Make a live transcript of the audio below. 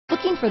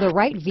Looking for the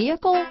right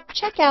vehicle?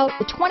 Check out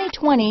the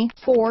 2020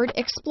 Ford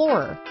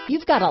Explorer.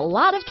 You've got a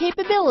lot of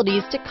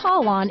capabilities to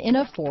call on in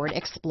a Ford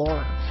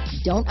Explorer.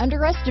 Don't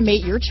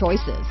underestimate your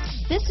choices.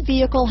 This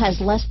vehicle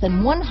has less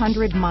than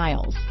 100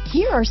 miles.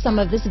 Here are some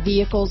of this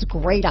vehicle's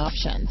great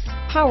options: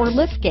 power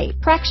liftgate,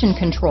 traction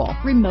control,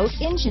 remote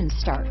engine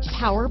start,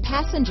 power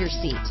passenger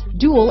seat,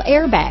 dual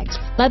airbags,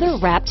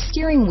 leather-wrapped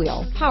steering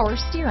wheel, power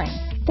steering,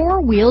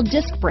 four-wheel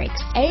disc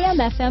brakes,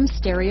 AM/FM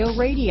stereo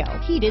radio,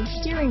 heated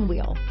steering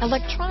wheel,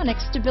 electronic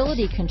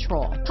stability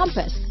control,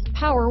 compass,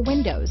 power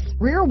windows,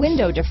 rear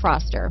window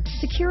defroster,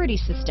 security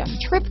system,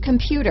 trip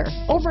computer,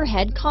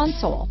 overhead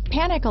console,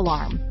 panic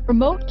alarm,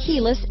 remote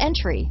keyless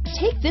entry.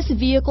 Take this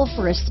vehicle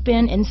for a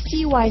spin and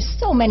see why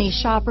so many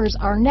shoppers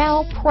are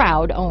now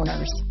proud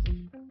owners.